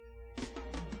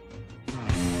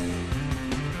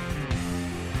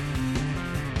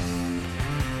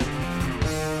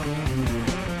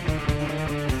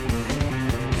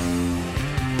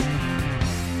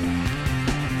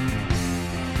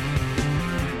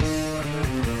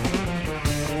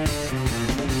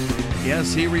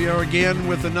Yes, here we are again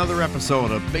with another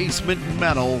episode of Basement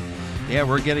Metal. Yeah,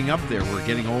 we're getting up there. We're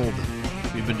getting old.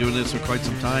 We've been doing this for quite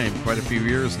some time, quite a few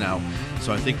years now.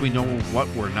 So I think we know what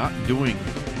we're not doing.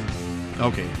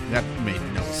 Okay, that made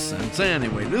no sense.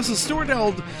 Anyway, this is Stuart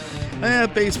Eld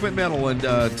at Basement Metal, and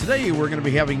today we're going to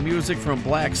be having music from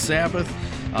Black Sabbath,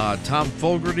 Tom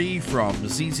Fogerty from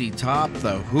ZZ Top,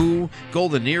 The Who,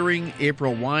 Golden Earring,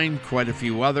 April Wine, quite a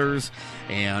few others,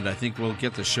 and I think we'll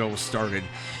get the show started.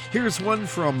 Here's one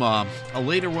from a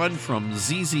later one from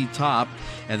ZZ Top,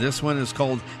 and this one is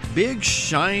called Big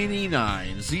Shiny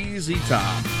Nine, ZZ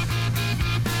Top.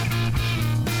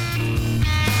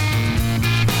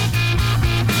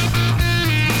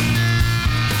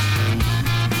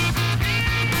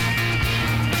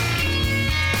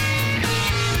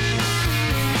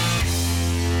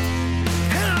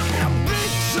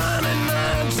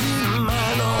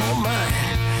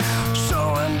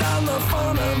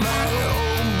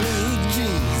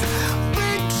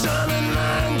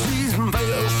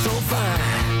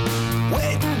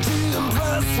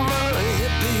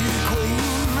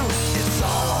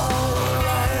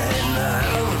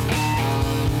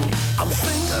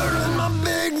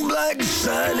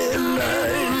 Shining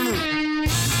line.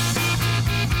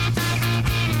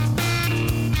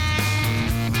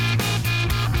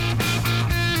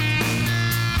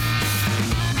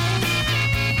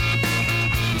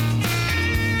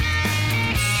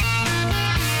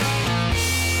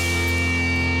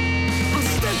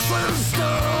 Sticks and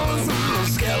stones and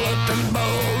skeleton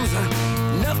bones,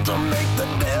 enough to make the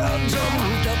dead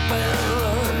jump up and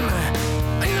run.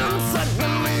 Insect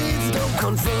and leaves don't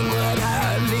confirm what I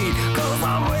need, 'cause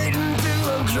I'm waiting to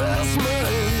undress my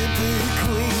hippie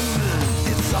queen.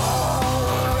 It's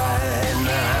alright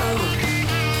now.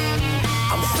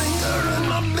 I'm fingering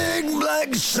my big black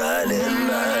shining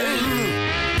line.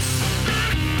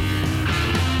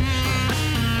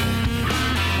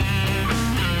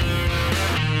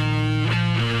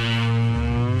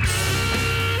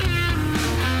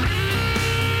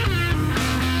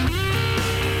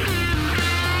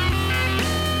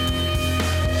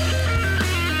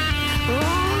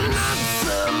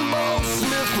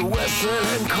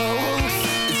 And cold,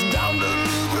 it's down to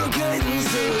lubricating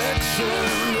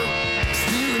selection.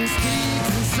 Stealing speeds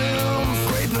and film,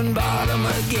 scraping bottom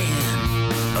again.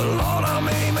 Lord, I'm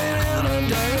aiming in a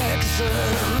direction.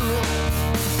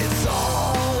 It's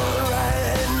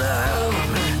alright now.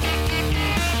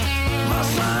 My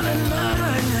shining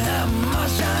night, my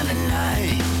shining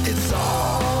night. It's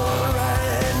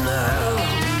alright now.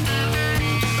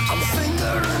 I'm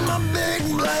fingering my big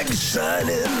black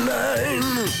shining nine.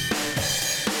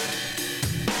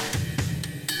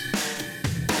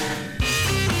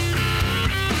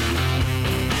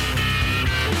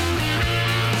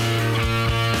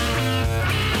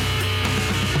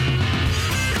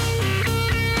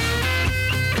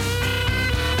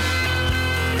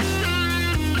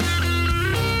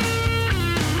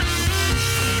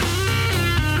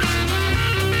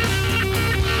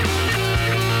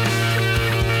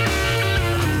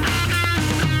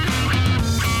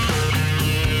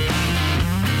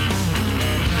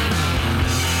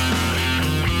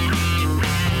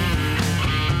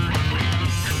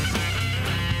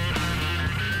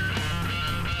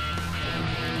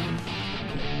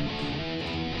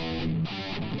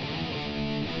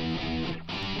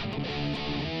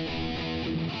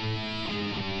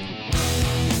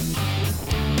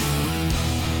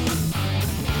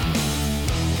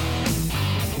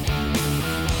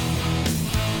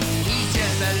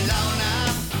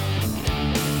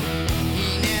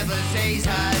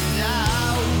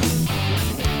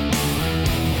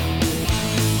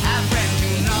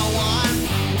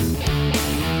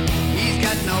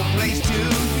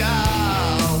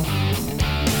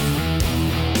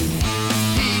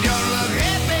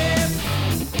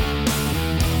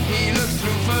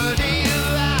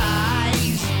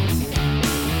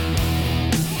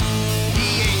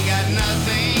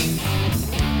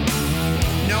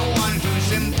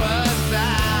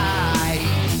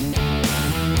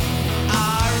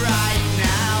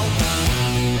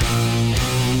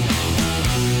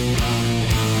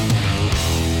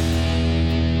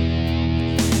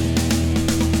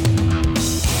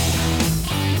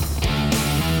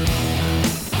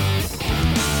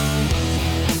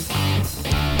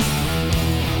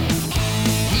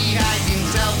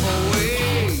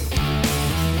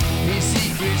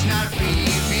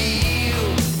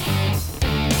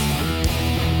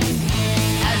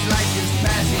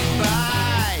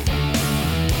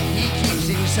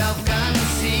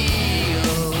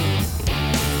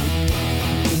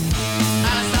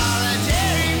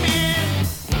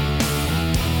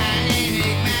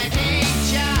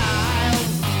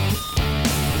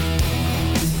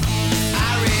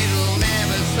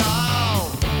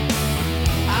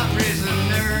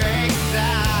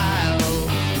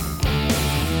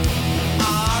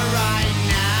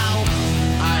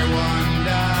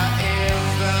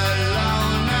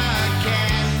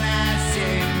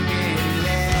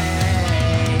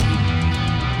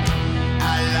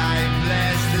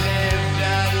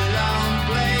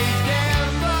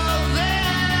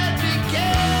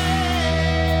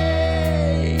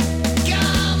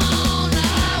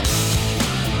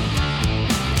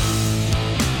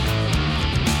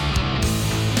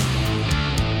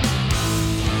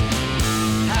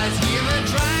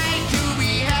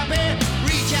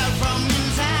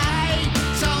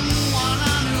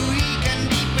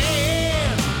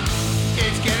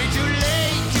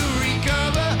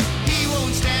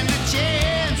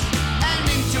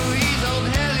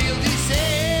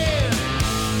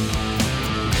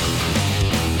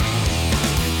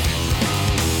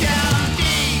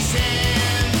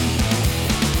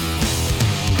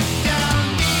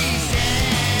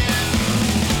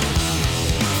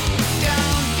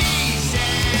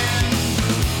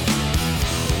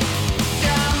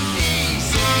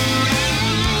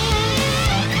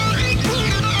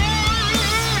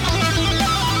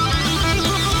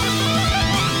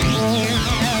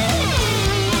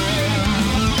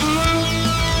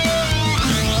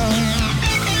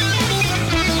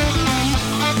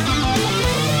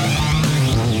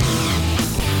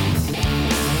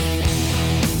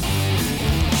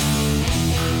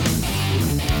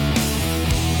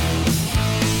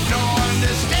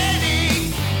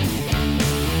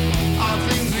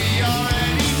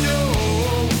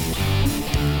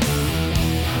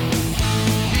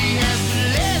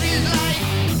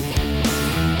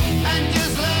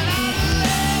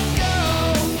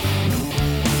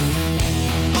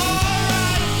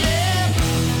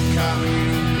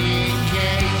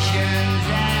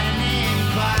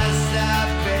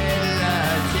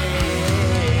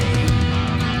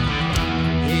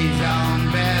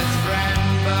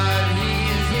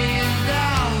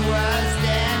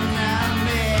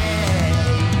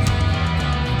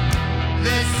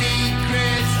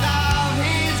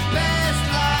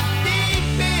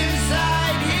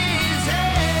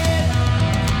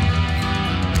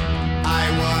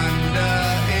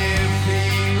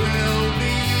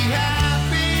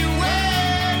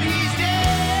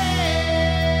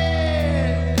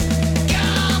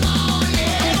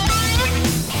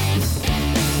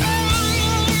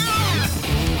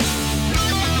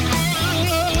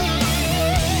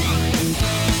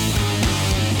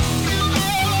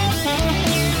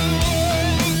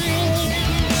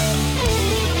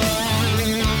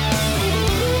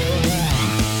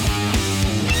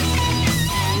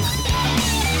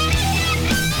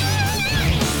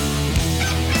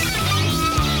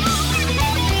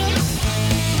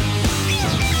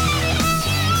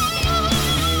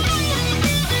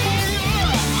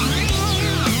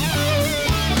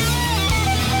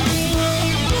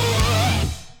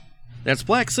 That's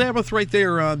Black Sabbath right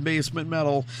there on Basement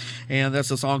Metal, and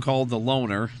that's a song called The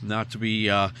Loner, not to be,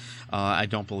 I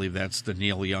don't believe that's the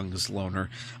Neil Young's Loner,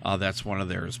 that's one of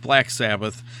theirs. Black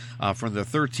Sabbath from their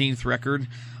 13th record,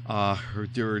 or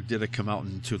did it come out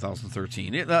in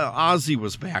 2013? Ozzy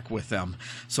was back with them,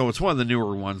 so it's one of the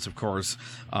newer ones, of course,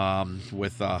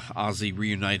 with Ozzy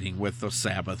reuniting with the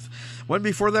Sabbath. One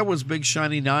before that was Big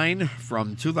Shiny Nine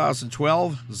from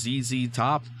 2012, ZZ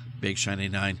Top, Big Shiny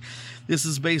Nine. This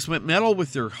is Basement Metal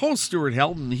with your host, Stuart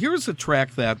Helton. Here's a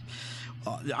track that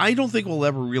I don't think will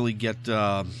ever really get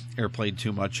airplayed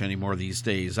too much anymore these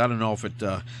days. I don't know if it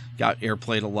got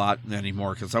airplayed a lot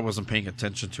anymore because I wasn't paying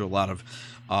attention to a lot of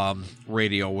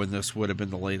radio when this would have been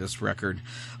the latest record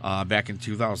back in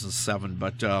 2007.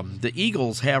 But the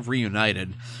Eagles have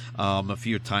reunited a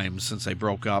few times since they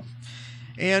broke up.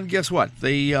 And guess what?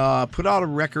 They put out a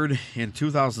record in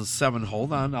 2007.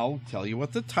 Hold on, I'll tell you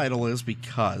what the title is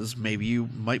because maybe you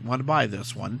might want to buy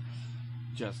this one,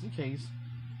 just in case.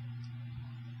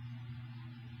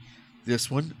 This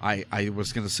one, I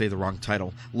was going to say the wrong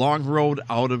title. Long Road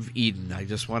Out of Eden. I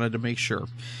just wanted to make sure.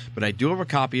 But I do have a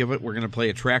copy of it. We're going to play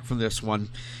a track from this one.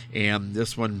 And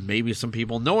this one, maybe some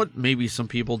people know it, maybe some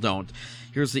people don't.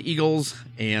 Here's the Eagles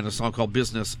and a song called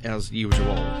Business as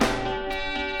Usual.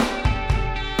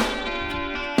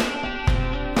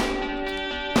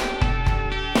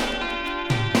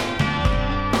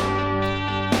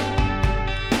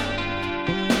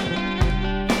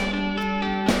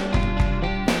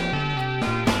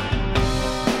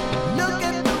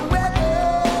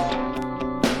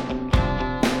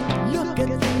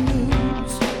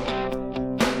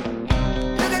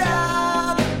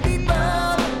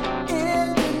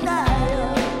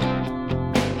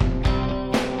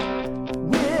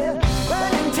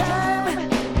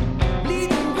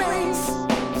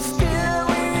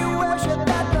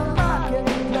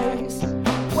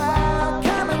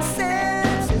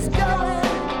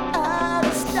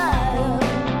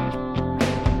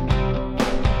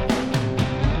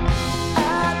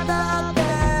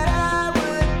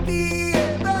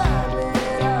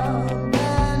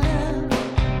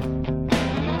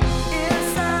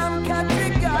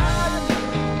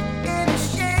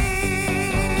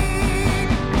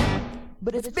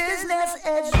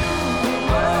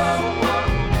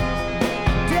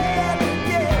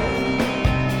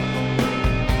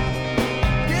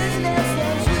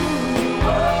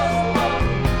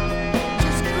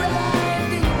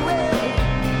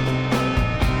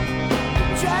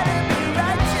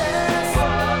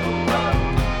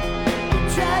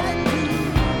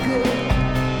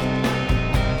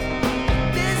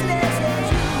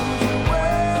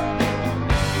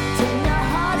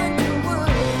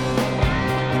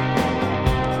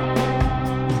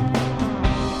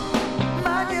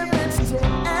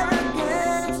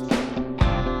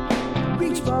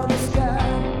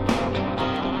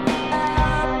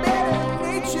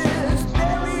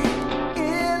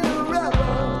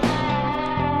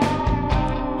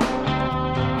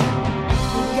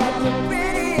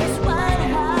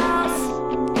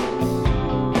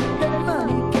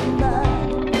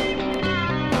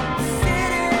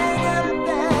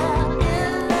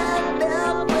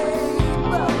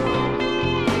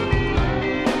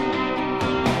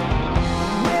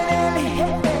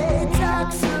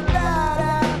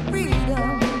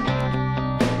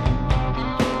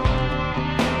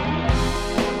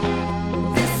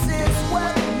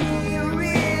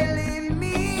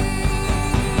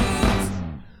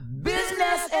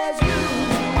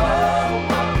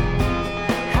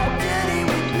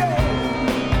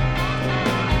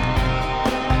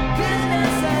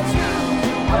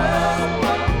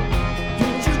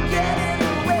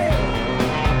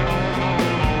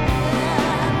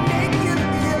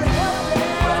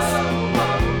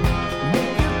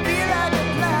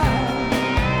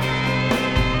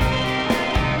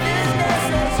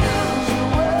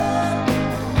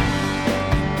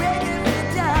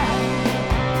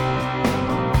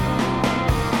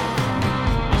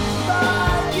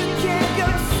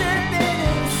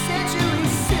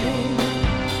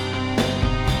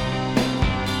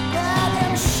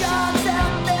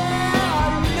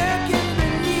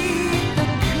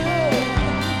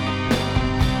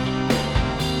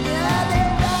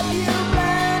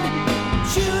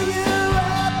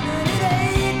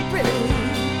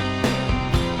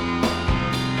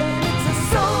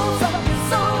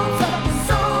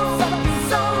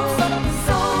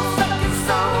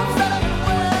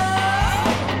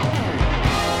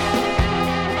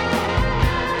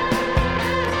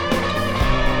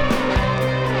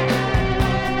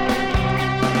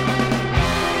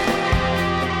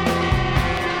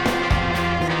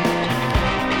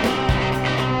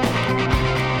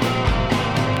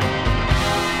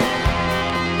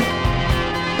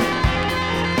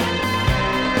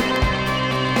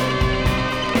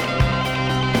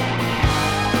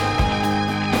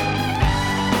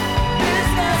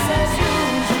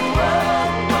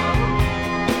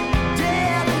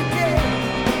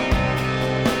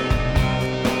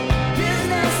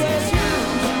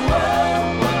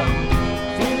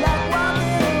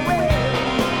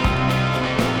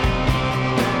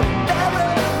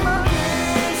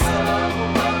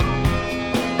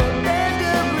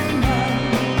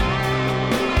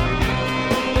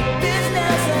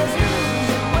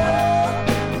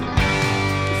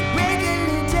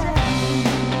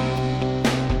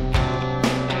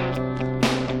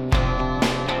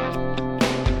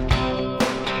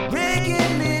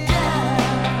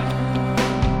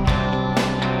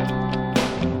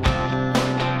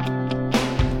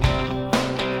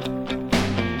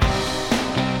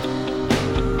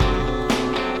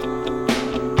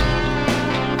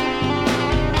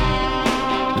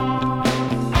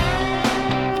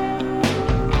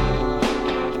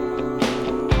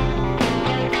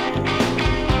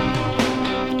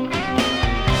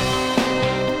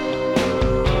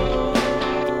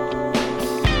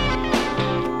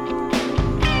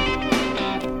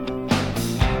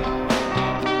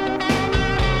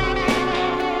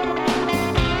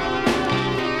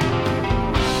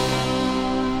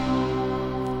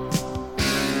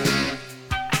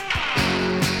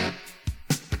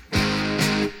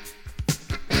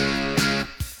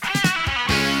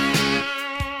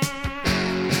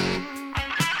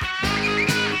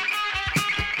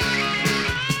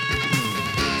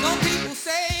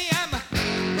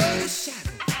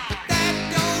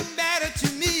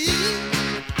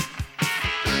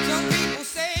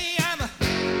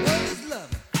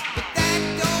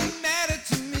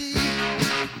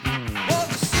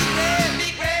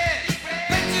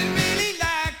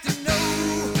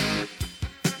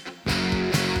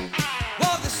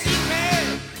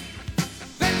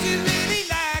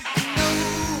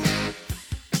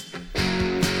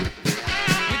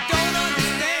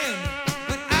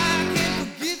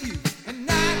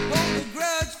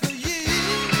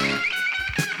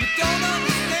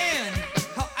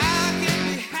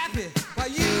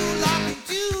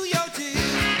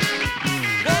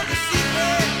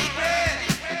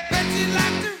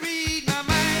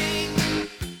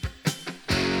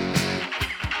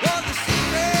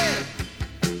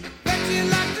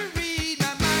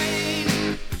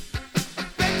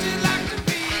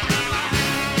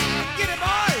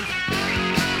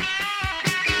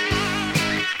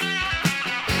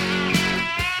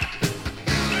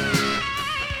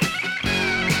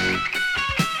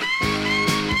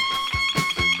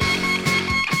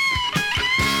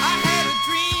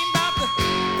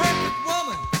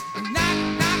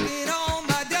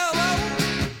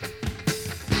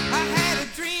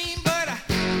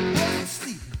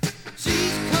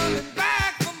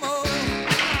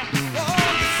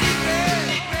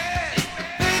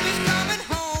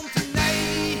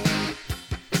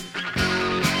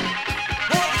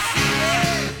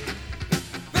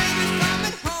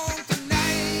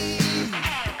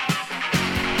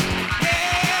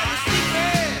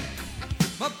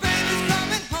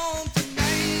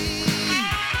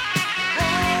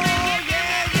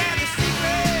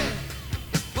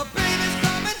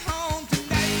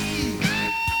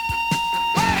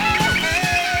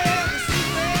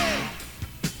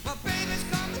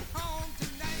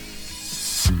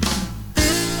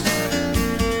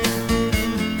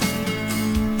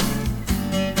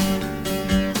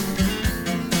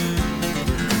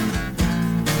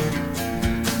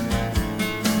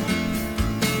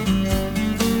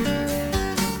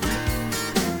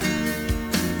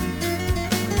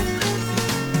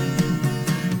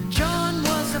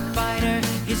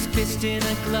 fist in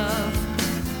a glove.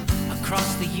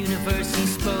 Across the universe he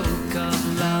spoke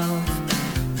of love.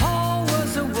 Paul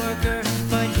was a worker,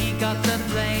 but he got the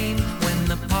blame. When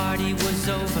the party was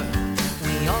over,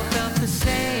 we all felt the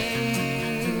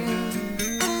same.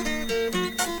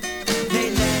 They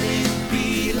let it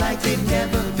be like they'd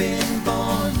never been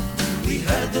born. We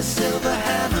heard the silver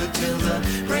hammer till the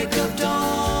break of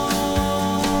dawn,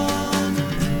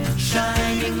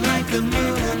 shining like the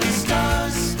moon and the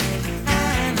stars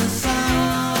and the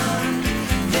sun.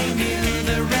 They knew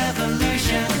the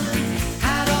revolution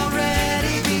had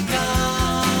already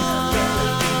begun.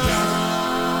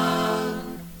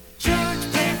 George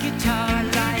played guitar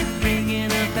like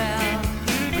ringing a bell.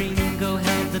 Ringo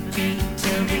held the beat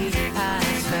till the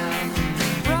eyes fell.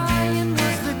 Brian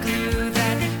was the glue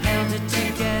that held it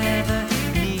together.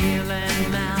 Neil and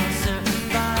Mal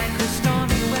survived the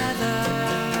stormy weather.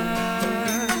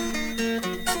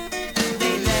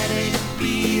 They let it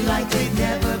be like they'd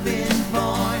never been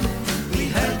born. We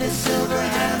heard the silver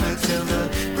hammer till the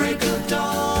break of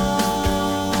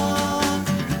dawn,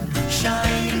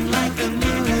 shining like the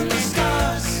moon and the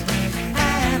stars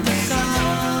and the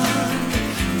sun.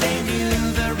 They knew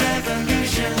the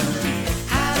revolution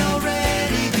had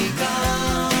already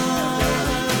begun.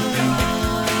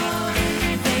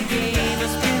 They gave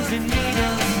us pins and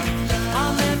needles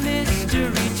on their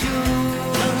mystery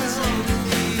tours.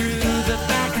 Through the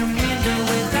back room window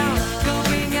without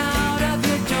going out of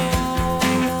your door.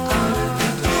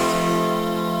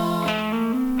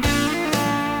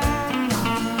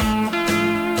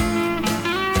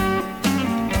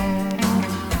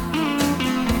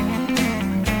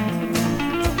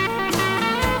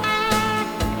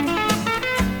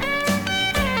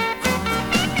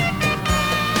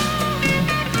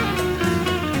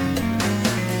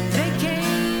 They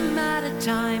came at a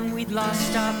time we'd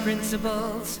lost our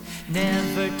principles.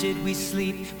 Never did we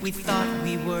sleep, we thought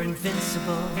we were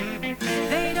invincible.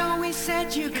 They'd always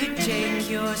said you could take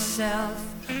yourself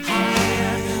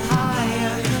higher,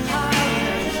 higher,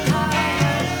 higher,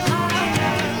 higher,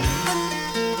 higher.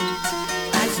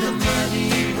 As the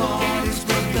muddy waters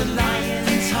broke the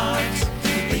lion's heart,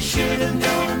 they should have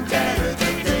known better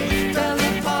that they fell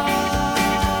apart.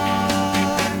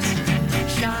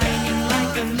 Shining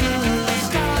like the moon, the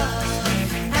stars,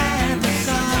 and the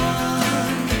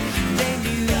sun. They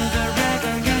knew the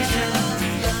revolution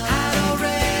had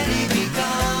already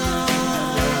begun.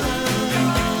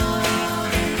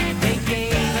 They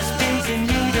gave us pins and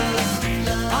needles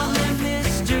on their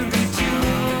mystery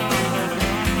tour.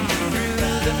 Through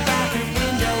the bathroom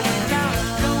window without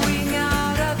going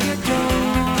out of your door.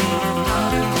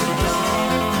 Out of your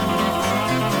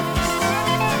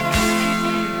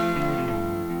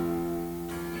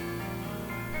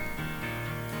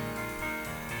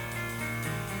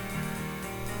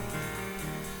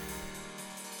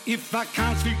If I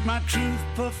can't speak my truth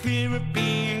for fear of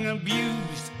being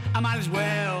abused, I might as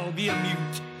well be a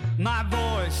mute, my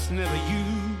voice never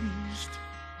used.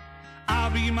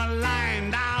 I'll be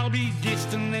maligned, I'll be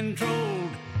dissed and then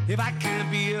trolled. If I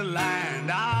can't be aligned,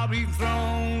 I'll be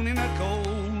thrown in the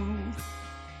cold.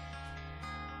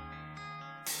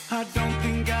 I don't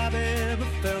think I've ever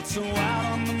felt so out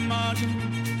on the margin.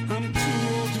 I'm too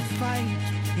old to fight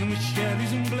the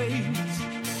machetes and blades.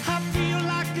 I feel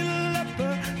like a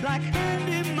leper, like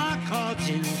handing my cards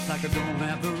in, like I don't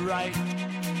have the right to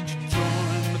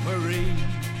join the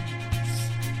parades.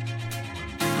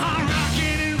 I'm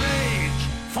rocking in rage,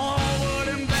 forward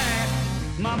and back.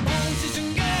 My bones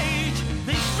disengage,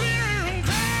 they spin and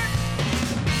crack.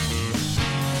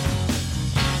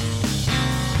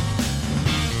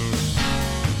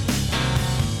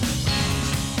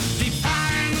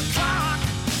 Defying the clock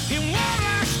in one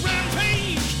last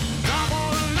rampage. Double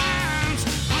the lines,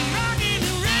 I'm rocking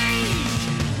in rage,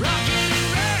 rocking in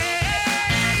rage.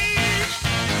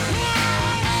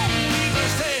 Whoa, leave the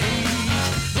stage.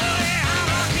 Oh yeah, I'm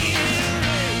rocking in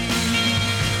rage.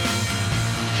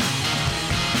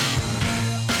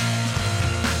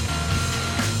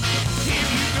 If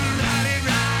you can ride it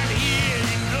right here,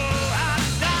 you know how to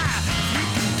die. You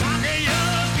can conquer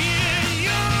your fear,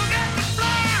 you'll get to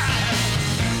fly.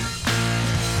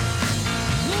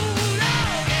 Ooh,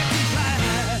 you'll get to fly.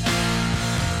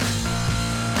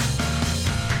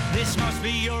 This must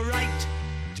be your right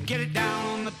to get it down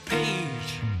on the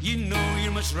page. You know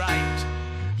you must write,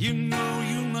 you know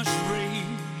you must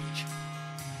rage.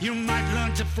 You might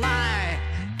learn to fly,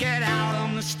 get out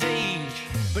on the stage,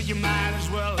 but you might as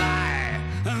well lie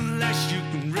unless you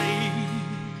can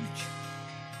rage.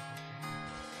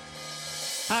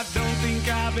 I don't think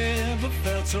I've ever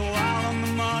felt so out on the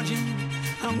margin.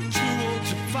 I'm too old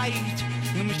to fight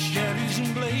the machetes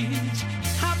and blades.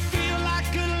 I feel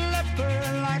like a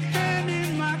leper, like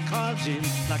handing my cards in,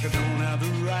 like I don't have the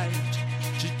right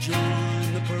to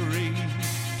join the parade.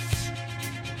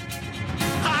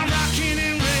 I'm rocking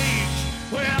in rage,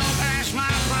 well past my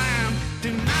prime,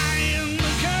 denying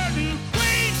the curtain,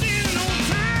 wasting no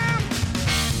time.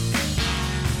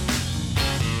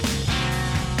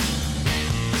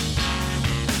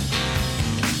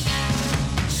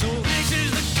 So this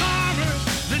is the karma,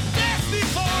 the death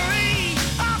before age,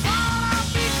 of all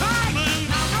I've become.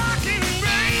 I'm rocking in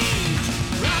rage,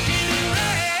 rocking in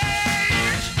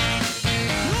rage.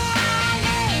 Oh, I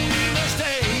won't leave the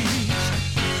stage.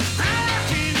 I'm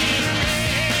rocking in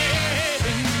rage,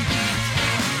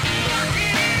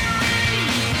 rocking in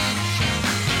rage,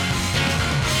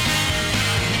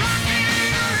 rocking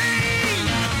in rage.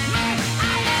 No,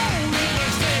 I won't leave the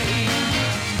stage,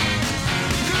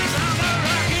 'cause I'm a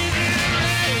rocking in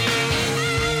rage.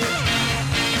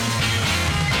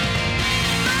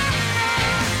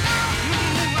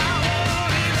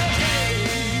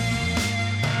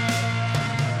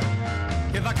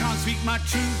 If I can't speak my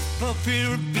truth for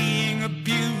fear of being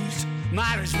abused,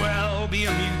 might as well be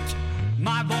a mute,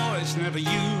 my voice never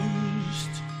used.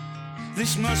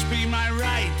 This must be my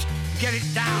right, get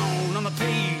it down on the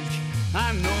page.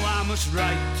 I know I must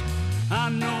write, I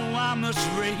know I must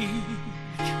rage.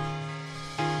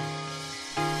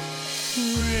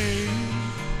 Rage.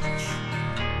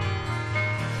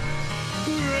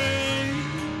 Rage.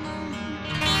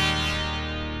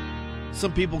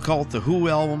 Some people call it the Who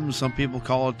album. Some people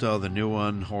call it the new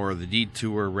one or the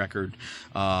Detour record.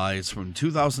 It's from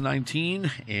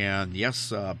 2019. And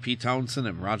yes, Pete Townsend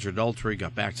and Roger Daltrey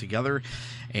got back together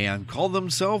and called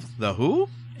themselves The Who.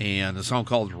 And a song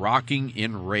called Rocking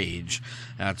in Rage.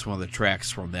 That's one of the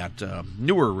tracks from that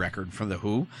newer record from The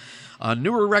Who. A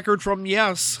newer record from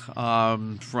Yes.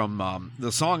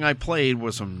 The song I played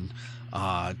was from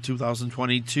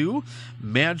 2022.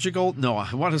 Magical. No,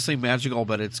 I want to say Magical,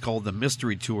 but it's called the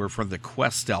Mystery Tour from the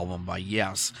Quest album by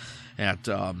Yes. That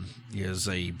is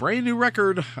a brand new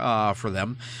record for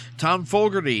them. Tom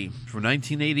Fogerty from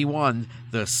 1981,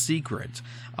 The Secret.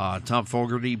 Tom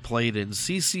Fogerty played in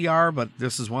CCR, but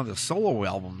this is one of the solo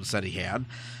albums that he had.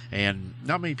 And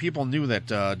not many people knew that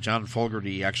John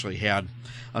Fogerty actually had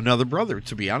another brother,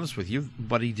 to be honest with you,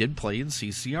 but he did play in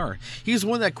CCR. He's the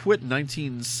one that quit in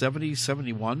 1970,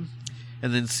 71,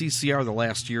 and then CCR, the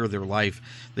last year of their life,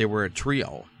 they were a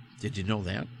trio. Did you know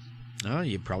that? No,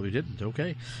 you probably didn't.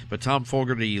 Okay. But Tom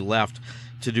Fogerty left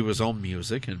to do his own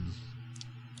music, and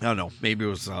I don't know, maybe it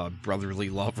was brotherly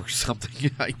love or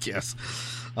something, I guess.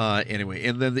 Anyway,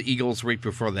 and then the Eagles right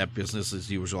before that, Business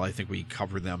as Usual. I think we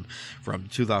covered them from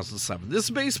 2007. This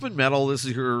is Basement Metal. This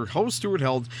is your host, Stuart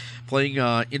Held, playing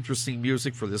interesting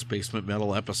music for this Basement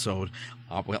Metal episode.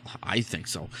 Well, I think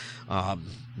so.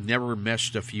 Never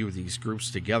meshed a few of these groups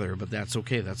together, but that's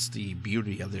okay. That's the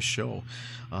beauty of this show.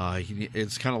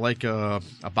 It's kind of like a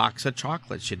box of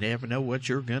chocolates. You never know what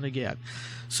you're going to get.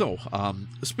 So,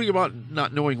 speaking about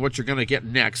not knowing what you're going to get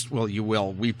next, well, you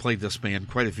will. We played this band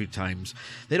quite a few times.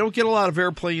 They don't get a lot of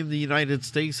airplay in the United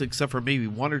States, except for maybe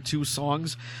one or two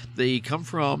songs. They come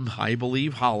from, I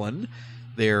believe, Holland.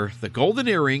 They're the Golden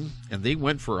Earring, and they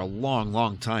went for a long,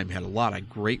 long time, had a lot of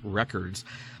great records.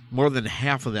 More than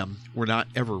half of them were not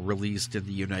ever released in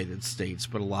the United States,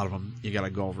 but a lot of them you got to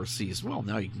go overseas. Well,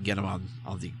 now you can get them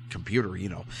on the computer, you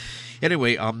know.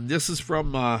 Anyway, this is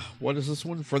from, what is this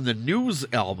one? From the News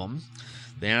album.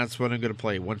 That's what I'm going to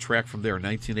play. One track from there,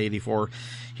 1984.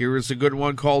 Here is a good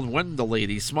one called When the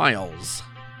Lady Smiles.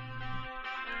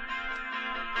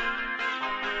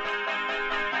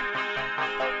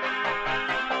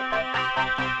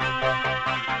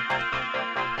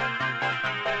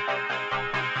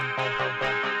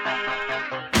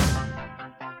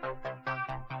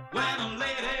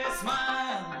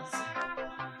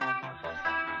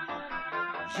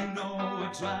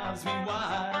 Drives me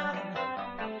wild.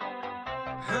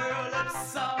 Her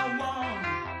lips are warm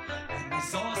and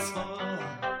resourceful.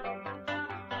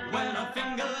 When her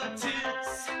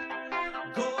fingertips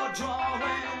go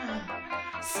drawing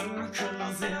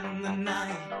circles in the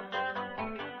night,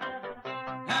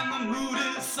 and the mood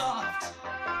is soft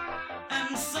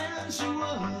and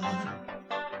sensual.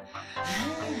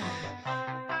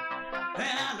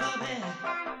 And I love it.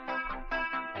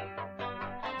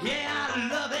 Yeah, I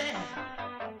love it.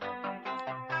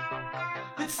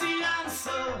 It's the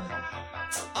answer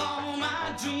to all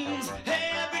my dreams.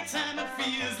 Every time it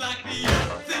feels like the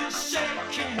earth is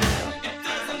shaking, it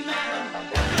doesn't matter.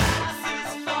 Glass is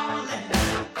falling,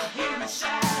 I hear it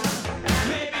shatter.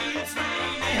 Maybe it's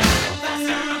raining,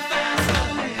 faster and faster.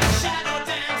 Shadow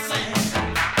dancing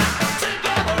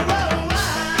together. Oh,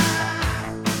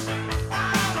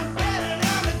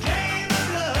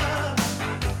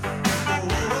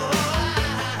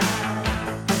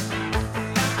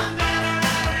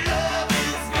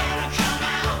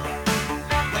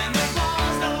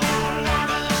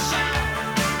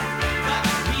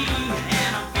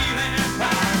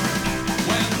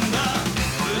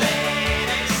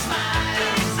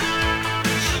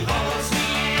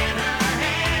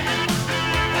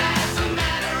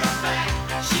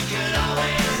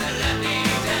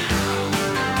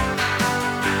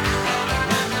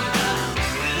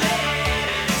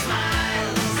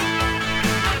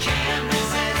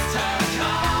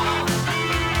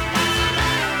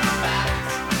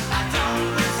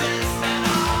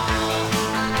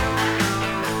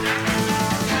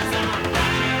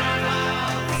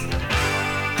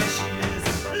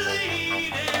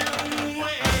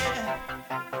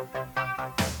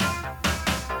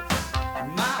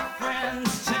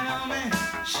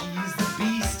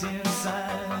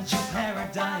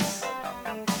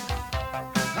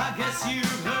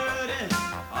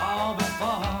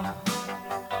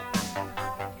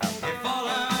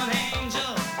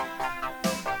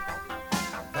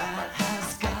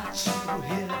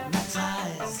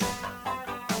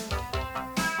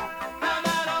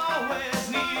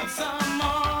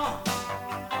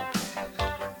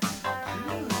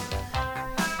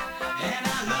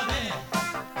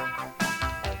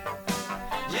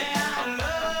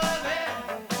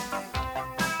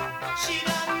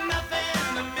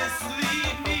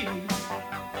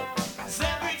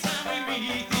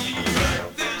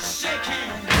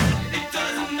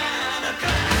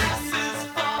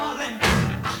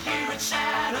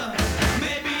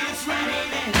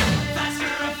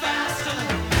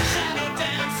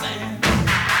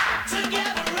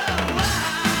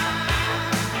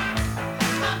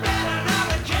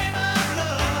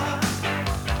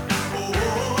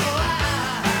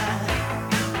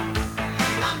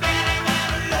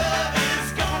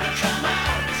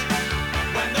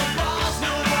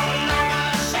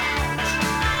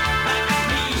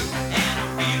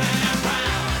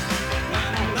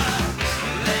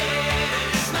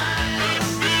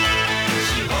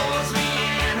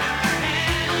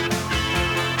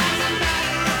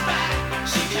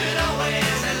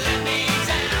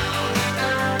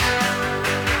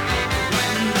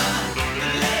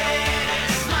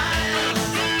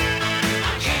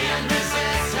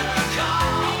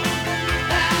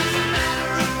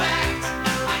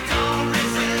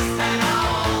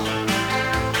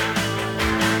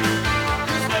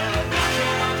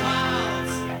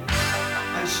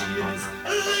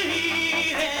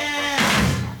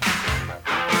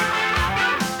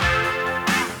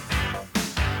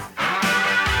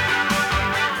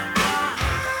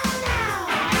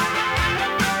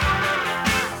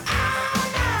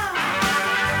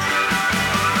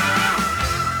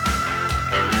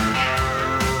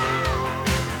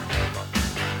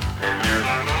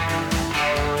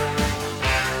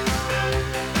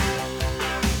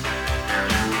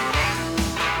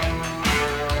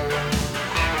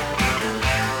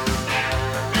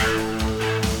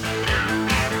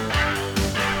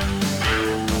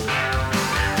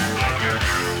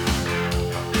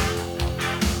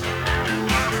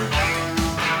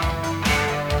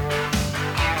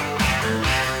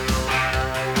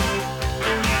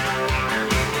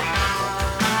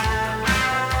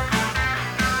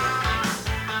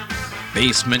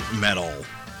 Basement Metal.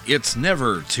 It's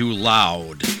never too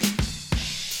loud.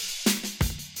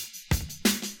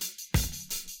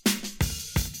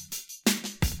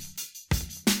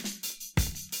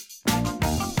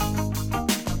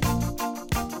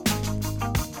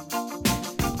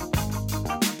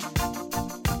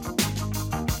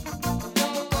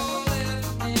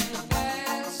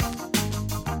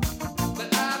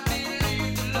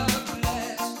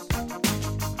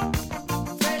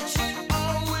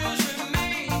 Always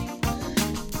remain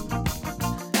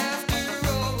after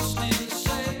all.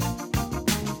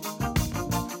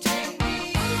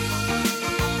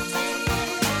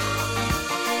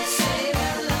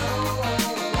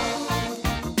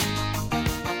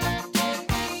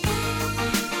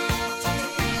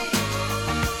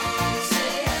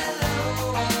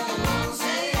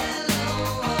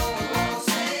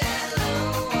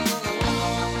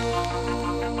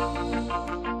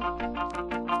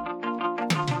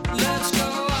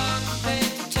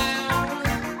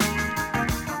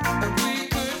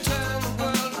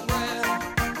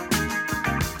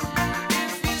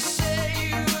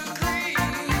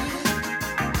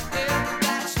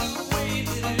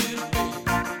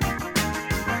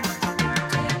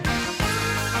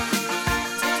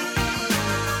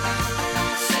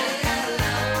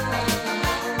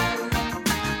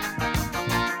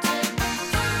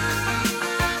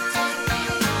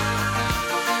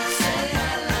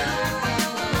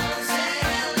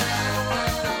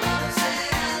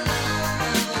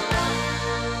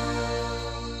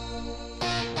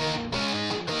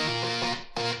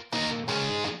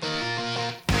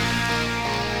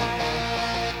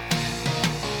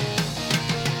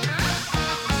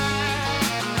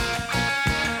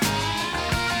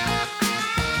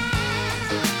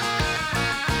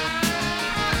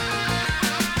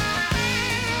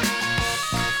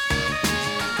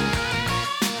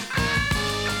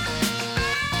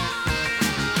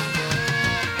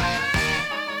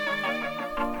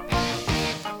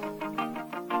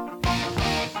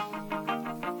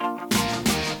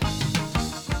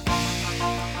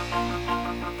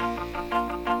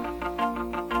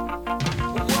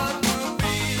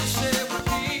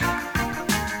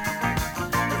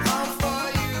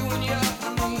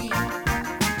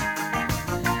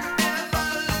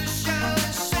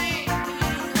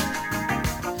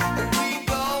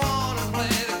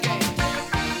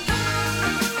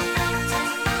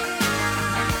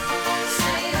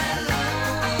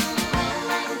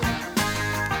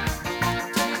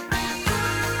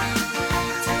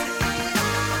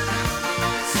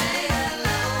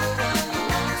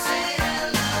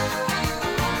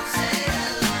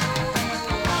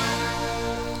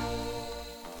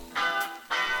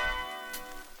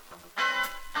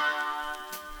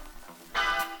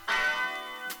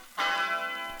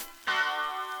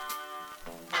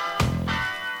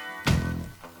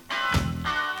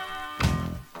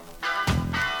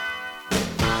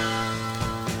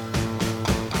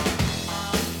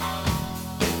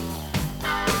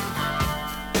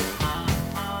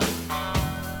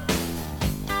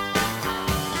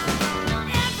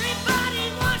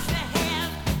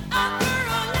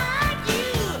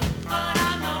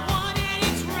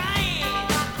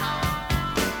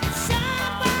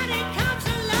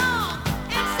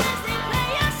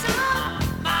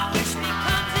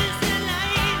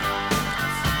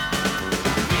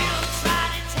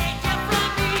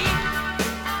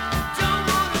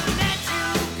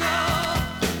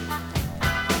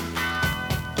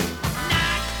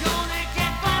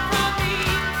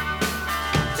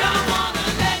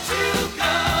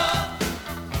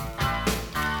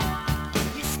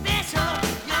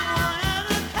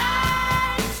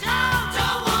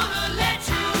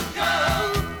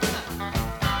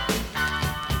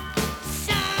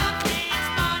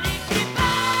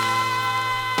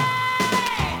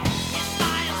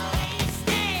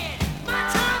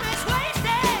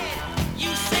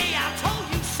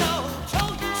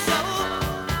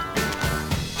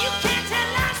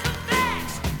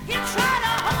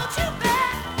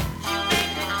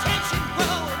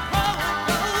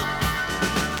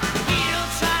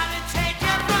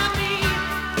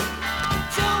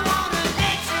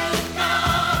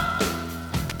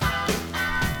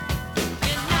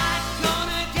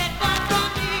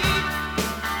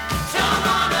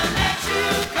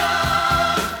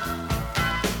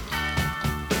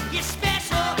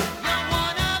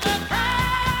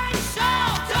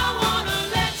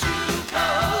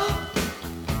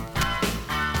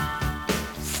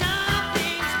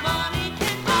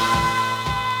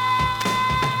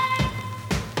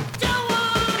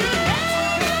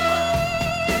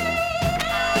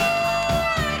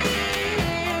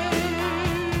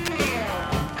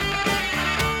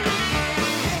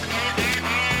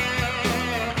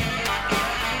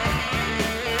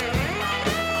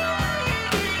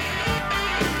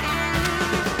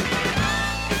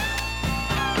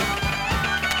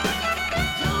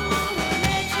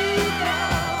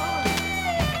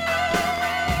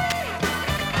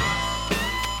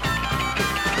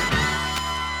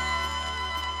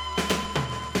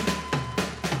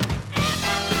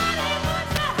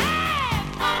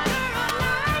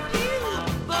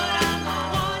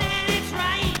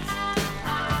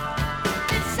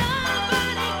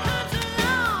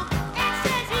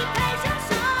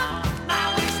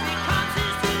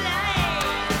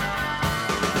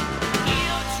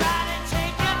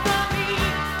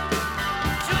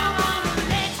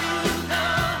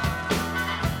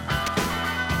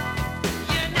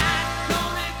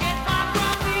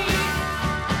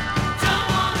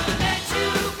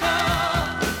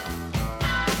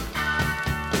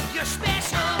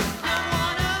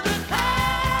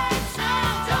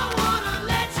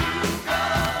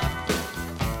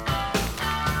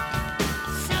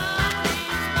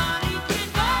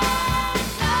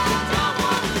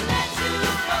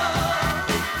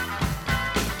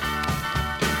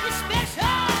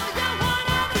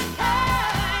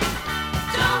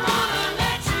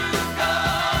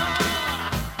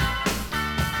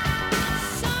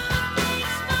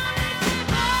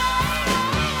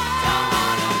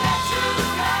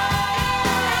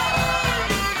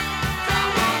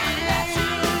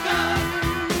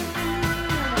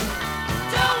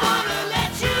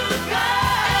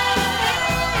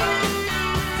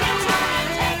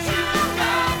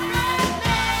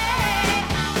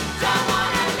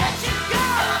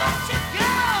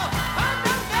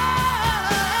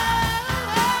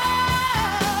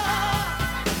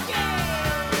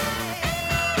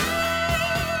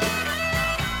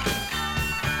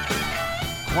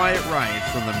 Quiet Riot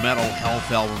from the Metal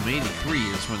Health album. 83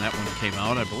 is when that one came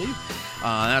out, I believe.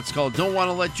 That's called Don't Want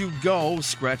to Let You Go.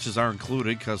 Scratches are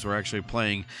included because we're actually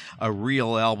playing a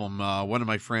real album. One of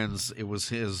my friends, it was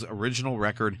his original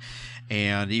record,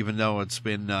 and even though it's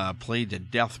been played to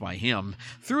death by him,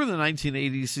 through the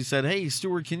 1980s, he said, "Hey,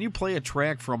 Stuart, can you play a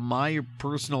track from my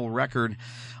personal record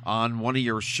on one of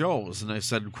your shows?" And I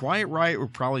said, "Quiet Riot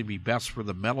would probably be best for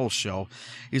the metal show."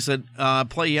 He said,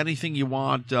 "Play anything you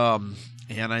want."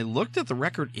 And I looked at the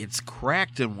record. It's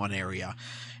cracked in one area.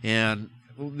 And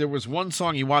there was one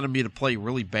song he wanted me to play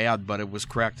really bad, but it was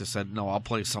cracked. I said, "No, I'll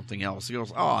play something else." He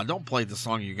goes, "Oh, don't play the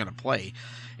song you're going to play."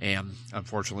 And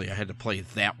unfortunately, I had to play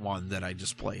that one that I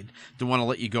just played. Don't Want to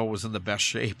Let You Go was in the best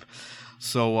shape.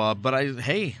 So,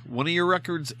 hey, one of your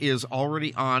records is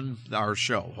already on our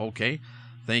show, okay?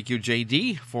 Thank you,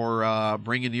 JD, for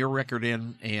bringing your record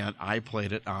in, and I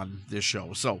played it on this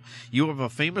show. So you have a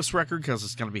famous record because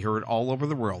it's going to be heard all over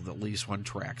the world, at least one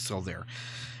track. So there.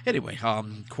 Anyway,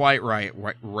 Quiet Riot,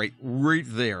 right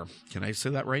there. Can I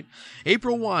say that right?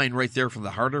 April Wine, right there from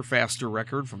the Harder, Faster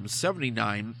record from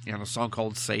 '79, and a song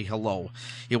called Say Hello.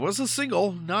 It was a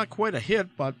single, not quite a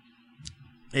hit, but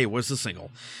hey, it was a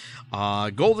single.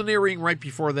 Golden Earring right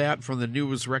before that from the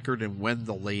News record and When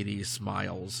the Lady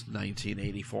Smiles,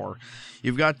 1984.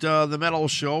 You've got the Metal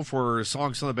Show for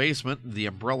Songs in the Basement, the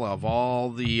umbrella of all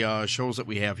the shows that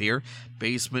we have here.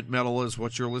 Basement Metal is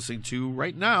what you're listening to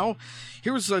right now.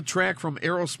 Here's a track from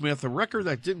Aerosmith, a record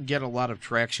that didn't get a lot of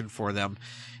traction for them.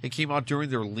 It came out during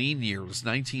their lean years,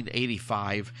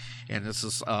 1985, and this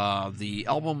is the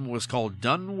album was called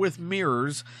Done with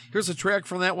Mirrors. Here's a track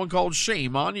from that one called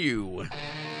Shame on You.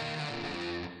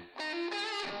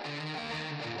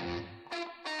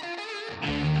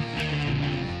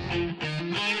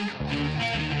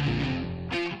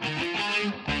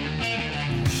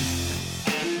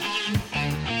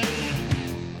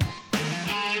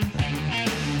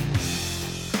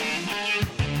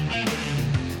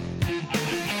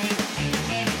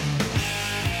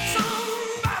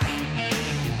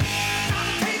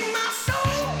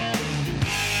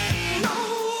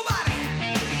 Nobody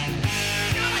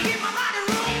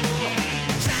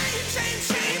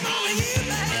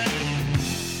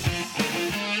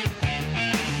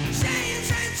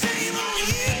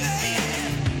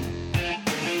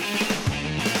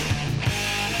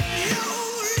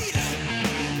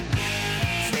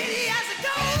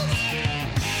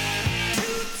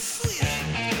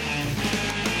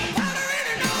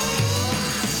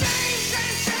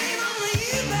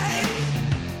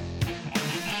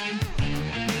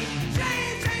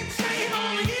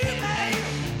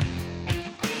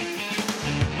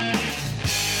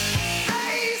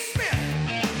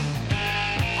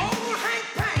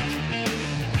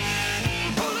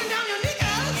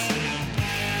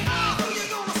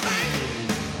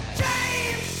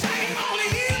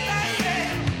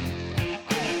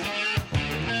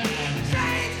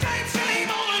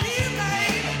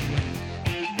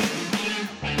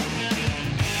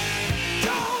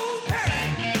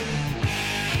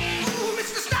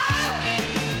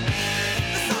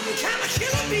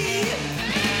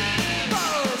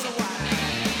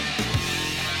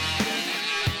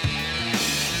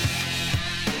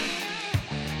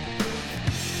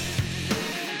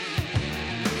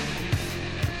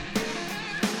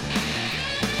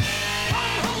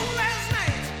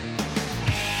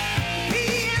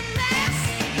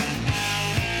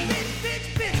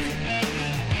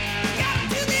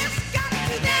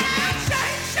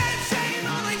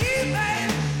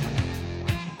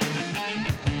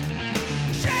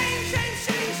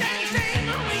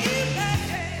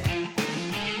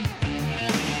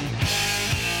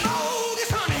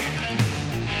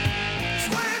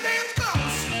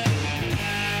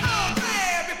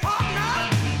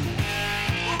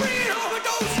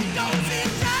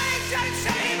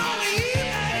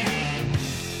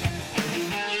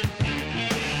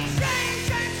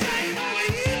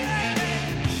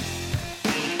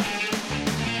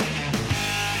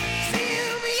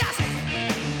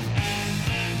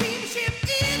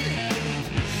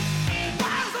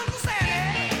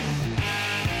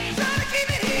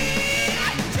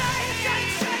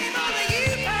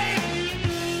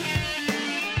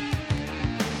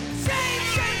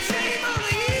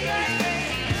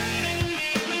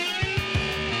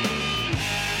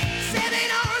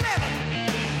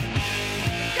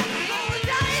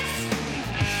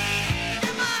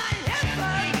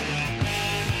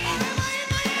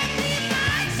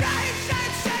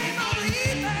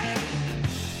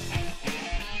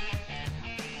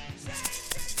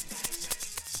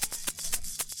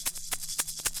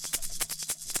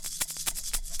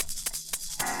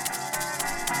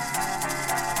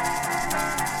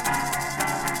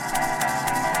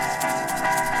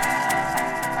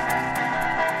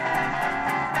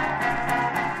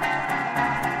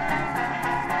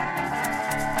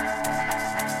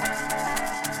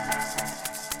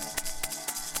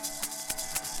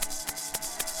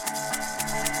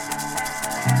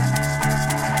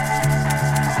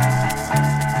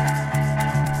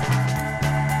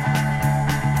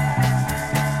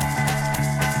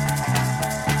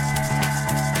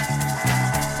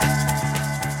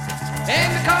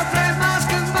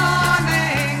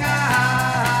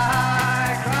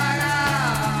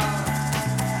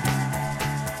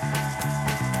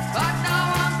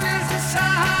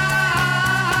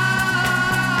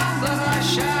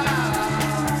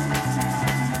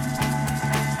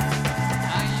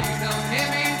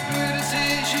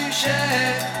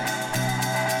shed.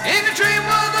 In the dream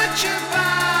world that you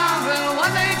found will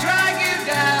one day drag you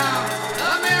down.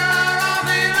 The mirror of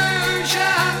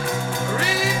illusion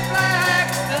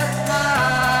reflects the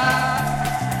smile.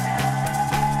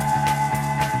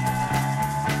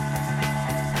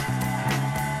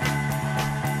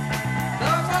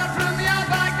 The word from your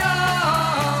back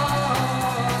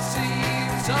door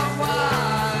seems so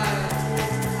wide.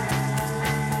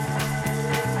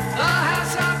 The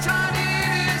house of tiny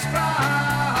is from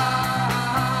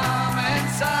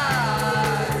inside.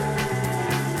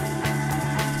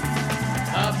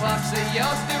 The box that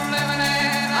you're still living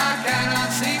in, I cannot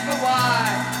see for why.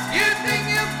 You think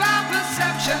you found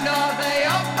perception, or they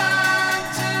open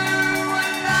to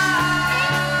a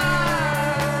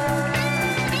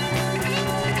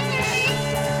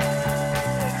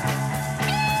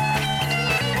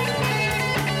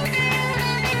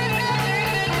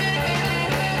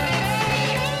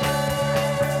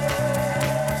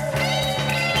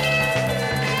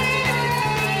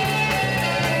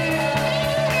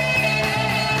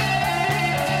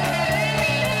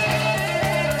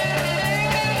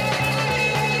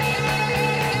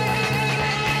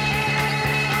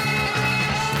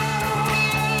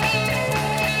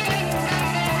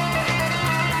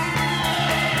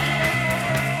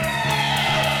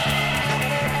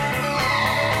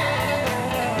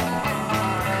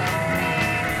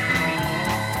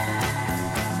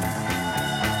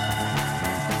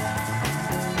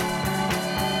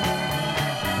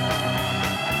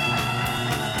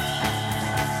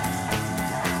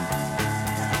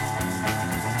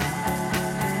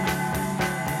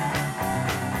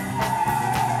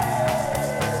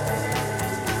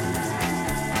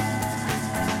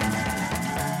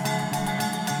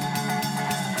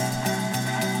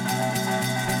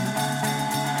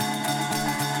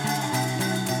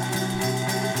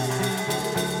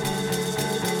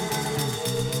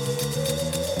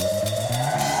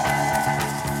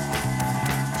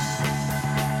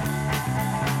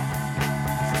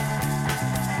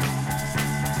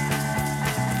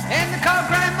In the cold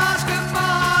grey mask of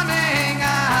morning, I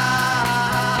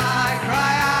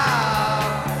cry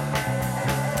out,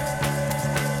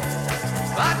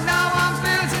 but no one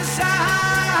feels the sound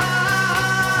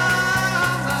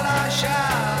that I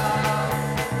shout.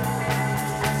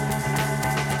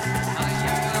 And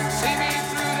you don't see me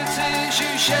through the tears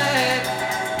you shed.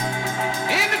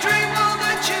 In the dream world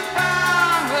that you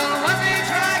found will one day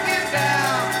drag you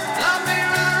down. The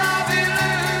mirror of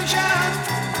illusion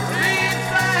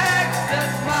reflects the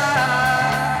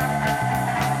smile.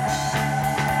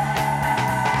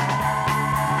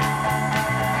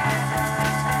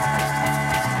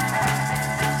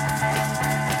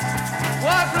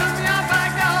 What from your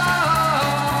back door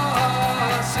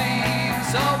seems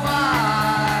so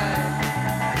wide.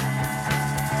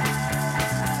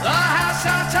 The house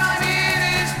how tiny it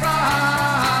is from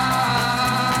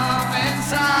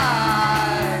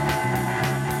inside.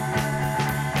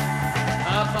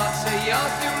 A box that you're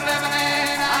still living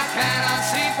in, I cannot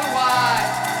see for why.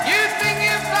 You think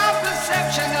you found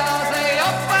perception, or they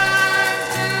open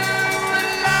to a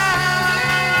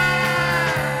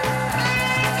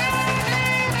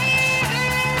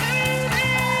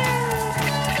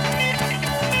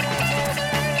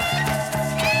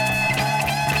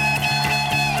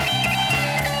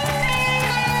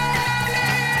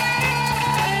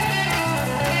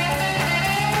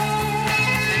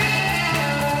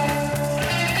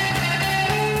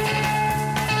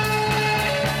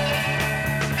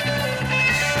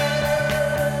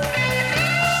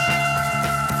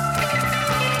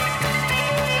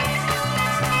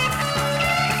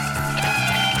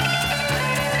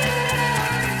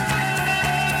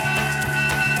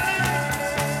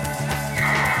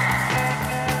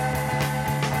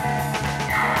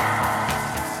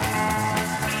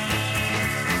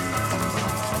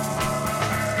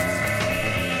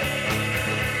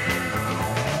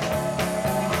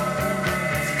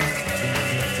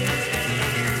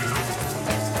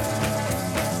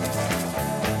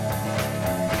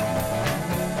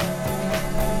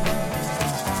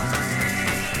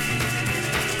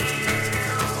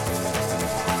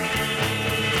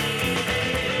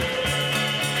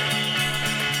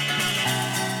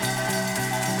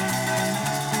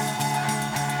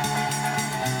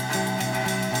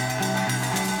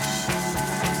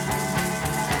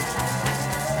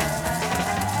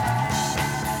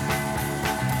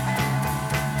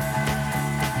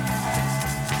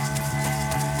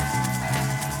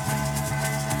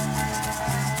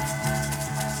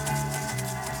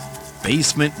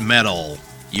Basement Metal.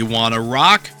 You want to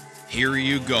rock? Here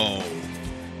you go.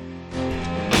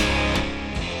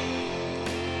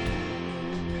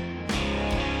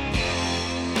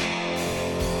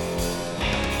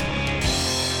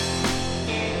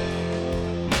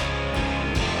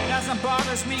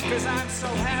 bothers me cause I'm so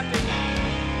happy.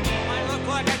 I look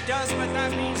like it does, but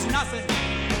that means nothing.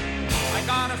 I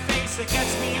got a face that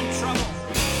gets me in trouble.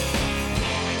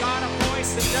 I got a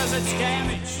voice that does its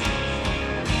damage.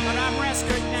 But I'm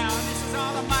rescued now, and this is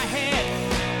all in my head.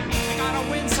 I gotta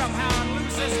win somehow and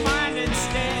lose this mind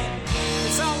instead.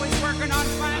 It's always working on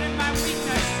finding my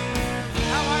weakness.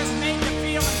 How I was made to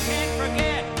feel and can't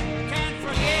forget. Can't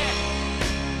forget.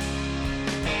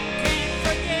 Can't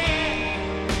forget.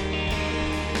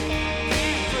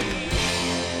 Can't forget.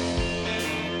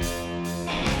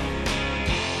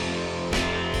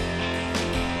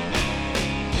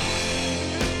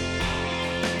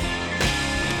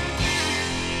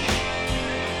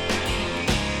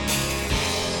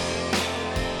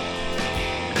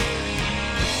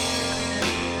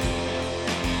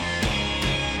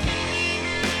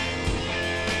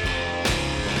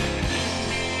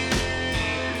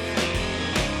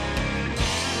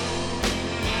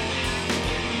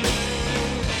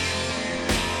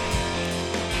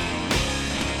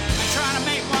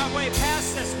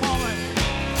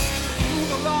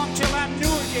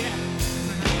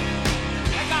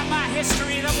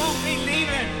 History that won't be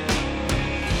leaving.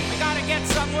 I gotta get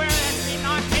somewhere that's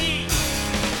not me.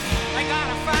 I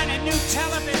gotta find a new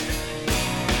television.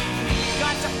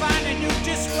 Got to find a new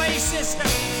display system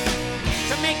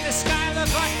to make the sky look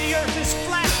like the earth is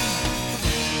flat.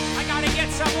 I gotta get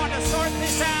someone to sort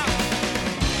this out.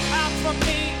 Out for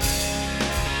me.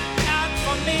 Out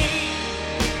for me.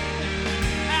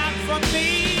 Out for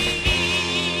me.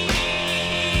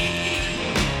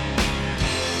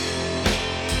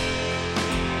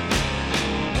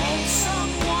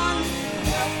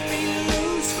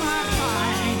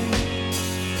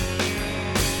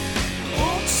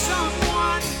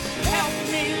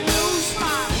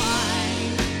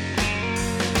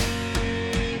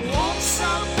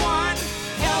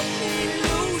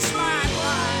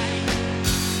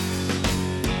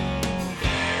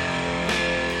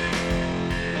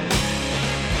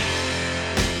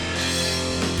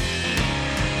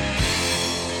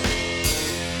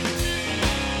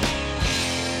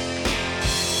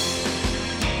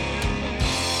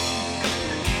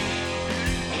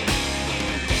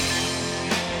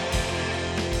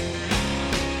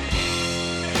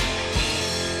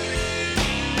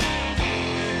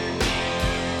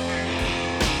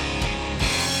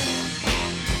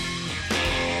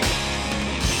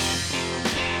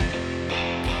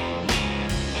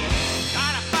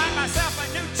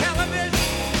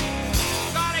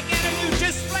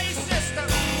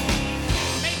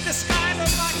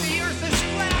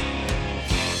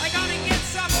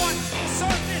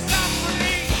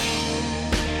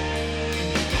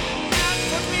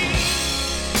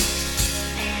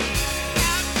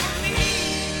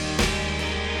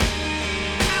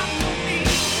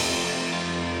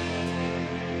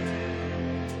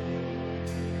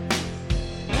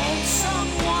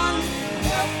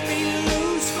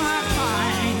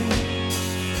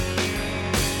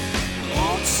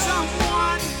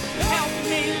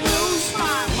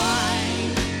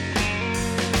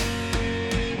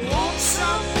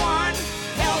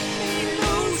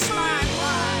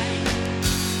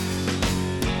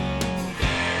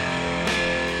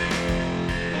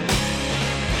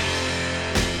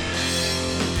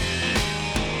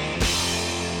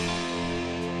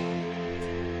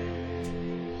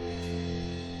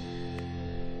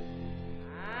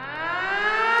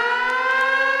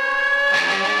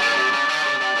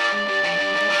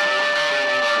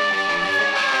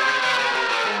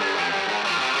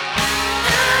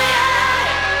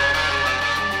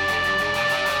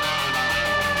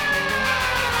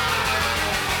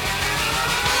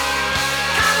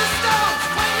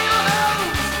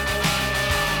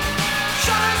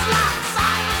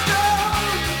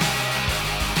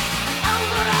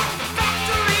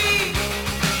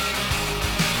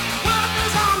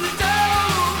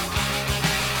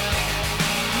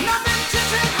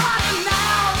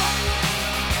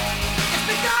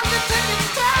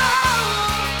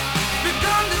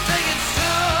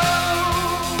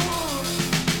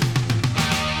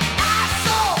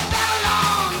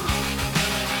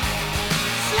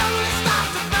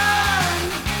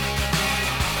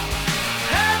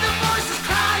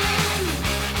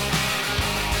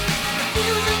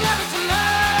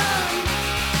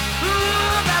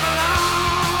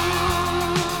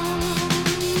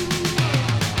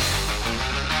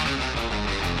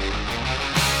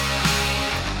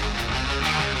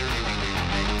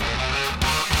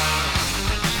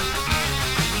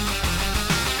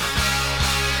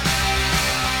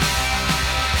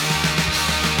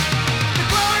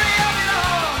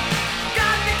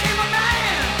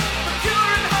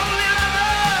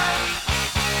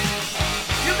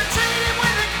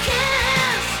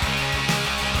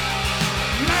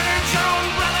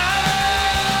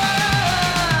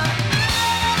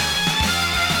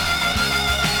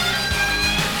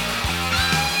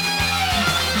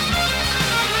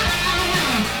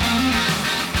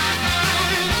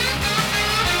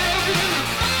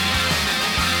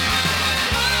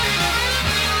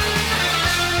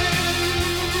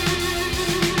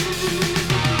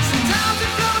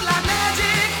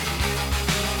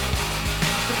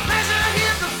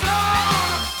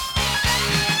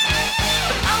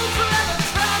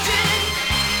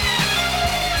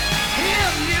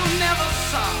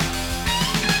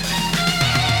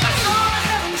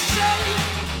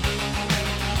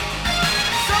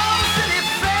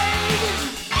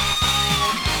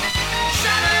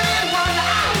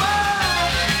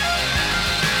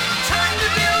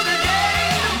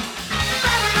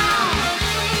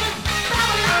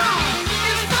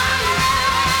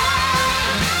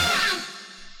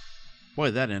 Boy,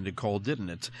 that ended cold,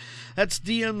 didn't it? That's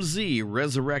DMZ,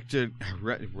 Resurrected?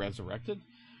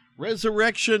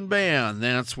 Resurrection Band.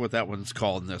 That's what that one's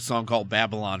called. And a song called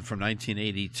Babylon from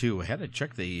 1982. I had to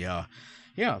check the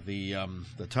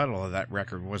title of that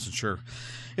record. Wasn't sure.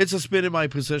 It's just been in my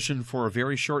possession for a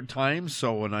very short time,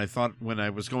 so when I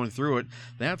was going through it,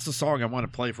 that's the song I want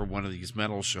to play for one of these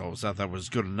metal shows. I thought it was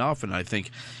good enough, and I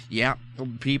think, yeah,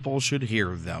 people should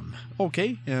hear them.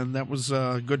 Okay, and that was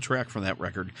a good track from that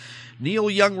record. Neil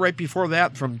Young right before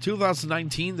that from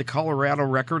 2019, the Colorado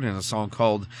record, and a song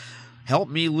called Help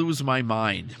Me Lose My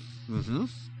Mind.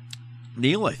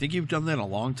 Neil, I think you've done that a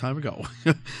long time ago,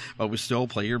 but we still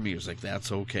play your music.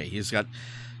 That's okay. He's got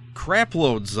crap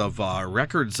loads of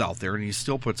records out there, and he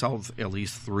still puts out at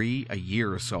least 3 a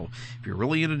year. So if you're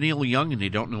really into Neil Young and you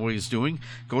don't know what he's doing,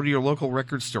 go to your local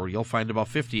record store. You'll find about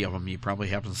 50 of them you probably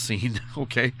haven't seen.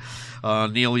 Okay,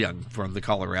 Neil Young from the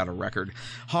Colorado record.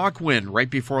 Hawkwind right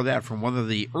before that from one of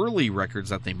the early records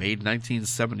that they made,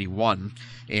 1971,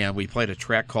 and we played a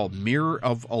track called Mirror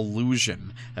of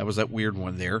Illusion. That was that weird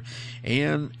one there.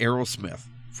 And Aerosmith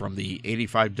from the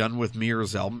 85 Done With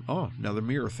Mirrors album. Oh, another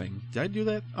mirror thing. Did I do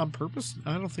that on purpose?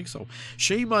 I don't think so.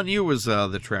 Shame on You was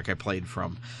the track I played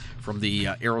from the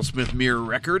Aerosmith Mirror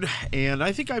record. And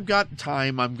I think I've got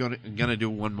time. I'm gonna do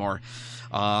one more.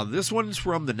 This one's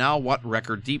from the Now What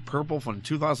record, Deep Purple from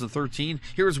 2013.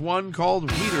 Here's one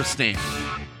called Widerstand.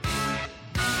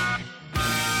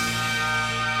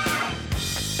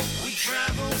 We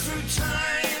travel through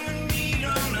time and meet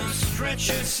on a stretch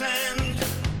of sand.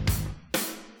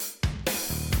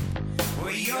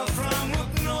 Where you're from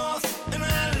up north and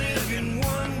I live in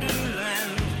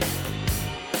Wonderland.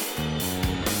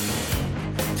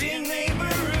 Dear neighbor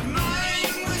of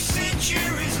mine, we're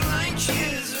centuries light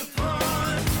years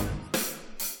apart.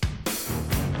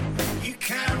 You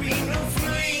carry no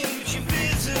flame, but you're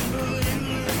visible in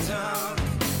the dark.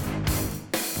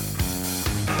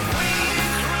 Way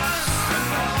across the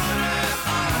border,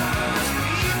 all those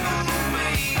people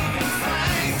waving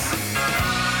flags,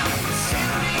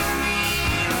 sending me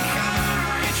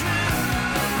encouragement,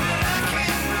 but I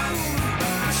can't move.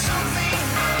 Something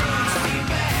holds me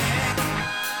back.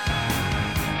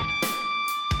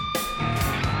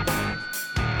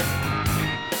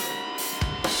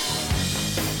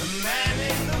 The man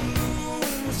in the moon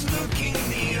was looking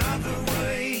the other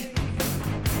way,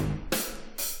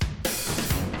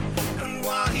 and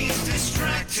while he's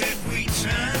distracted, we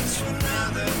turn to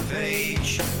another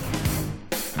page.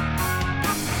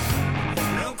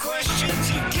 No questions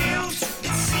of guilt,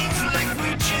 it seems like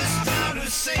we're just out of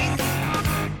sync.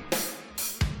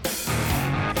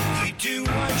 You do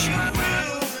what you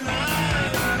will, and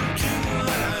I'll do what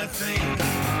I think.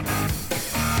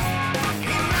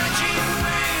 Imagine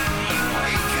when you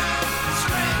wake up,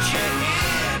 scratch your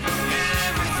head, and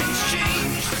everything's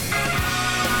changed.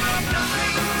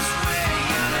 Nothing's where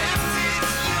you left it.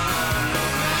 Your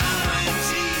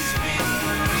normality's been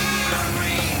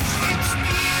rearranged. It's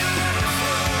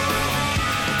beautiful.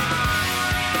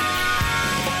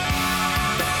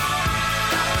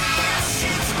 Oh yes,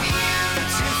 it's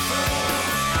beautiful.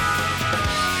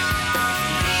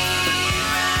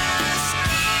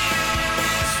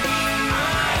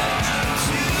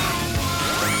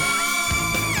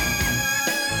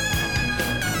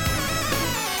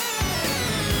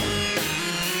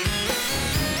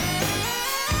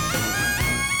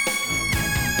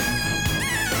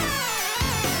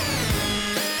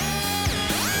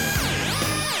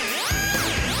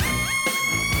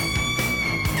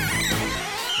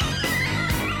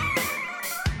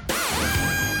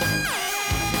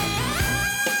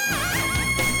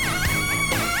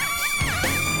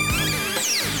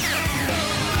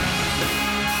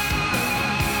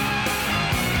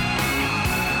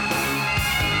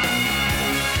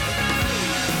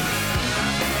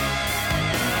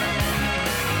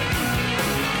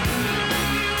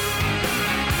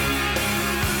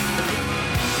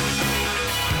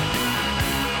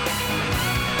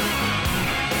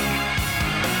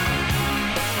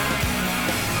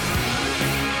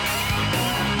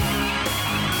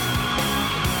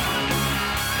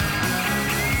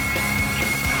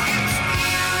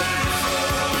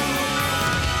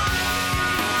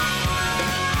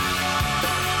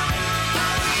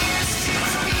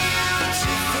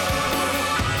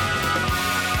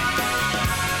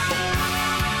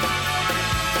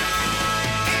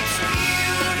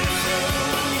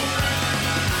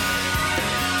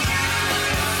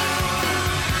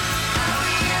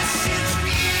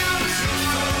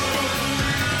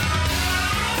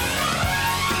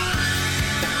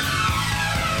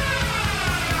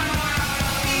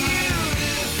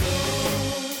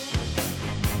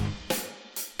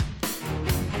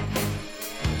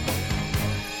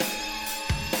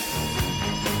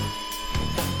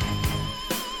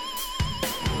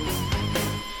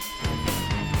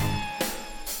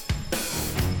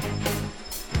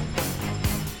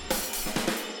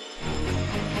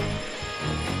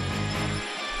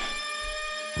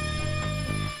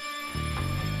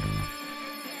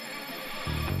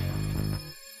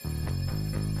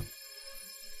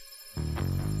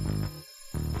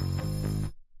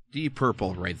 Deep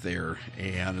Purple right there,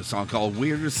 and a song called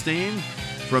Weirdest Stain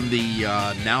from the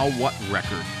Now What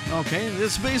record. Okay,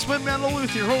 this is Basement Metal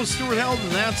with your host Stuart Held,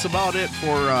 and that's about it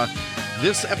for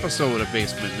this episode of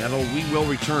Basement Metal. We will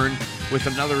return with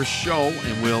another show,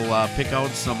 and we'll pick out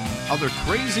some other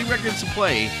crazy records to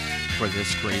play for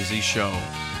this crazy show.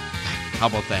 How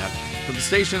about that? For the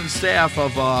station staff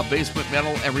of Basement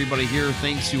Metal, everybody here,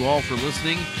 thanks you all for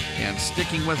listening and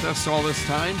sticking with us all this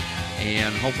time.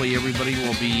 And hopefully everybody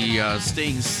will be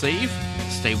staying safe,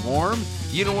 stay warm.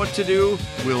 You know what to do.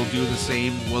 We'll do the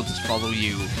same. We'll just follow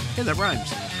you. Hey, that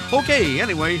rhymes. Okay,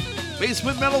 anyway,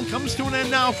 Basement Metal comes to an end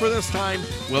now for this time.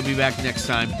 We'll be back next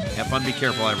time. Have fun. Be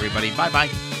careful, everybody. Bye-bye.